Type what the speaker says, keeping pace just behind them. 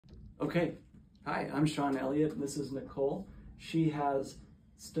Okay, hi, I'm Sean Elliott, and this is Nicole. She has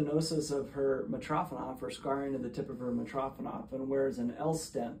stenosis of her Mitrofanoff, or scarring of the tip of her Mitrofanoff, and wears an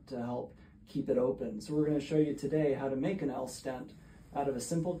L-stent to help keep it open. So we're going to show you today how to make an L-stent out of a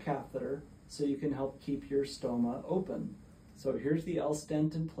simple catheter so you can help keep your stoma open. So here's the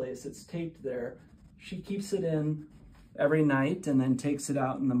L-stent in place. It's taped there. She keeps it in every night and then takes it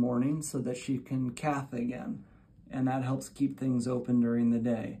out in the morning so that she can cath again, and that helps keep things open during the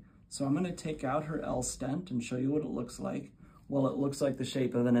day. So I'm going to take out her L-stent and show you what it looks like. Well, it looks like the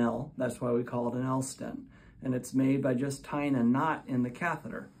shape of an L. That's why we call it an L-stent. And it's made by just tying a knot in the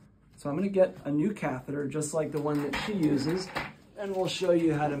catheter. So I'm going to get a new catheter just like the one that she uses, and we'll show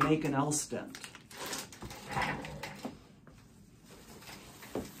you how to make an L-stent.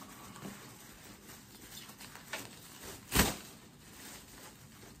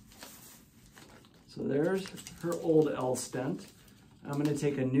 So there's her old L-stent. I'm going to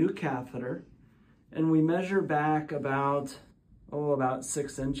take a new catheter, and we measure back about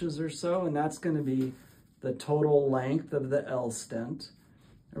 6 inches or so, and that's going to be the total length of the L-stent.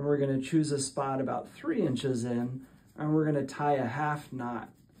 And we're going to choose a spot about 3 inches in, and we're going to tie a half knot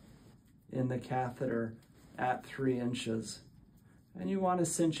in the catheter at 3 inches. And you want to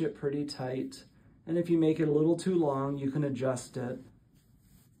cinch it pretty tight. And if you make it a little too long, you can adjust it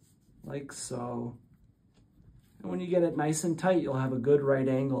like so. And when you get it nice and tight, you'll have a good right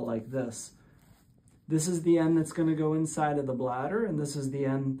angle like this. This is the end that's going to go inside of the bladder, and this is the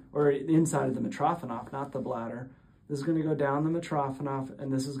end, or inside of the Mitrofanoff, not the bladder. This is going to go down the Mitrofanoff,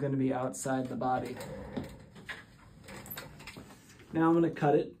 and this is going to be outside the body. Now I'm going to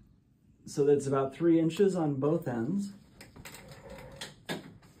cut it so that it's about 3 inches on both ends.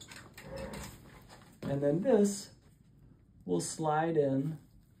 And then this will slide in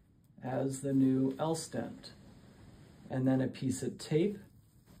as the new L-stent. And then a piece of tape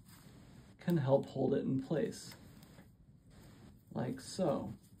can help hold it in place, like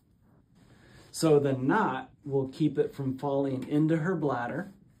so. So the knot will keep it from falling into her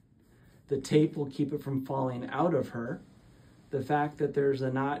bladder. The tape will keep it from falling out of her. The fact that there's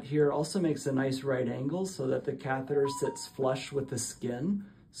a knot here also makes a nice right angle so that the catheter sits flush with the skin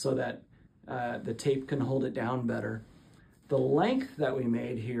so that the tape can hold it down better. The length that we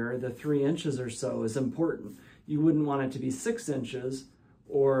made here, the 3 inches or so, is important. You wouldn't want it to be 6 inches,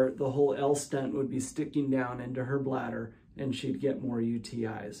 or the whole L-stent would be sticking down into her bladder and she'd get more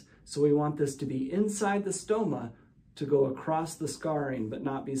UTIs. So we want this to be inside the stoma to go across the scarring, but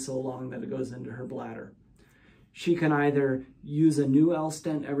not be so long that it goes into her bladder. She can either use a new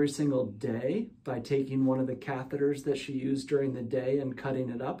L-stent every single day by taking one of the catheters that she used during the day and cutting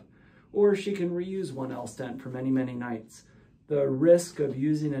it up, or she can reuse one L-stent for many, many nights. The risk of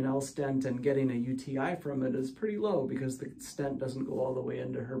using an L-stent and getting a UTI from it is pretty low because the stent doesn't go all the way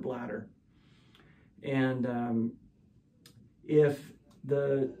into her bladder. And if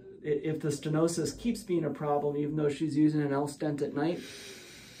the stenosis keeps being a problem, even though she's using an L-stent at night,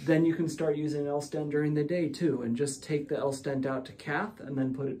 then you can start using an L-stent during the day too, and just take the L-stent out to cath and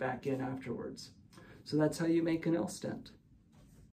then put it back in afterwards. So that's how you make an L-stent.